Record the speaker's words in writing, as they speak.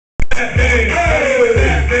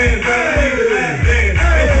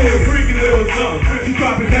She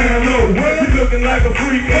drop it down low. She looking like a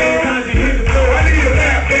freak. Every time she hit the floor, I need a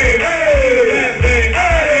lap dance. I need a lap dance. I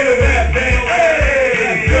need a lap dance.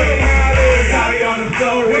 Shawty on the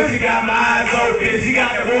floor, and she got my eyes open. She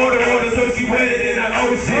got the water, so she wet it in the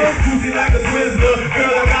ocean. Juicy like a Twizzler.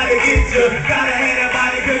 Girl, I gotta get you. Gotta have that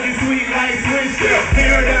body 'cause you sweet like Swisher.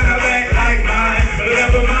 Hair down her back like mine, but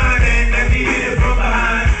never mind. And then she hit it from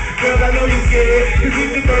behind. Girl, I know you're scared. This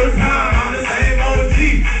is the first time I'm the same OG,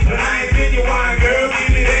 but I ain't been your wine, girl.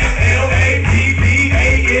 Give me that L-A-P-P-A-N-C-E.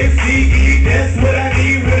 That's what I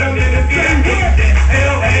need when I'm in the field.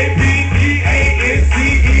 L-A-P-P-A-N-C-E.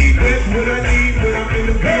 That's what I need when I'm in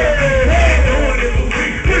the field. Doing it for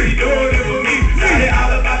free, she doing it for me. Got it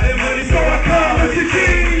all about that money, so I call her the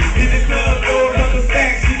king. In the club, throw a couple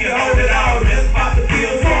stacks, she can hold it all. Just pop the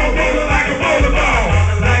pill, so I'm rolling like a bowling ball. On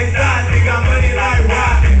the light side, she got money like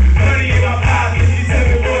rockin'. Money in my pocket, she tell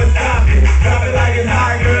me, boy, stop it. Drop it like it's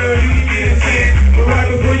hot, girl, you can get a chance. But right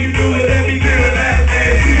before you do it, let me get a lap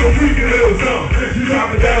dance. She a freaky little something, she drop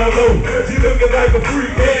it down low. She looking like a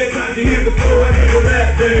freak, every time she hit the floor, I need a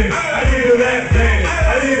lap dance. I need a lap dance,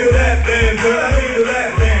 I need a lap dance, girl, I need a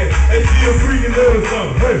lap dance. And she a freaky little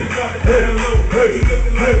something, hey, she drop it down low. Hey, she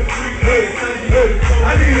looking like a freak, hey, hey.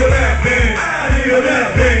 I need a lap dance, I need a lap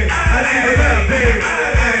dance, I need a lap dance.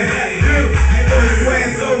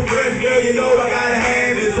 Swag so fresh, girl, you know I gotta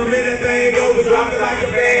have it. So many things over, drop it like a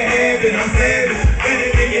bad habit. I'm savage,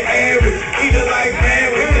 anything you average, either like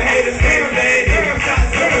marriage, the haters can't stand it. I'm shot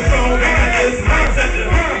so strong, man, I just might touch her.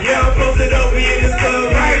 Yeah, I'm posted over in this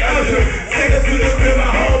club, right usher. Take her to the crib, my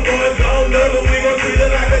homeboys gon' love her. We gon' treat her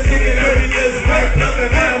like a chicken, dirty, just like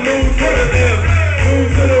nothing. Now move to the left, move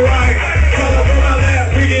to the right. Call up on my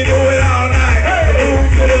lap, we can do it all night. Move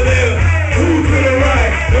to the left, move to the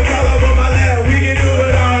right. Don't call up on my lap, we can do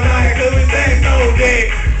it all night. 'Cause we stacks on deck,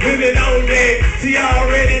 women on deck. She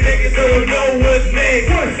already niggas, so you know what's next.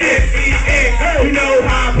 SCX, you know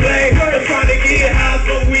how I play. I'm trying to get high,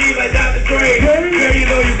 smoke weed like Dr. Dre. Girl, you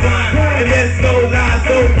know you fine, and that's no lie.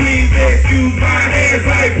 So please excuse my hands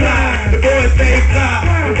like fly. The boys stay fly,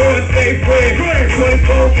 the boys stay fresh.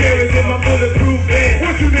 24 carats in my bulletproof vest.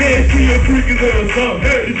 Man, she a freaky little something.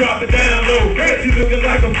 Hey, you drop it down low. Hey, she looking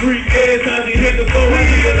like a freak. Every time she hit the floor, I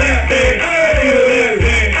need a lap dance. I need a lap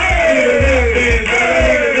dance. I need a lap dance. I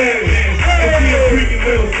need a lap dance. And she a freaky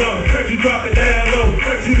little something. She drop it down low.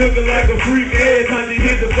 She looking like a freak. Every time she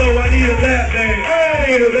hit the floor, I need a lap dance. I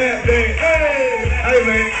need a lap dance. Hey,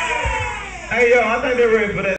 man. Hey, yo, I think they're ready for that.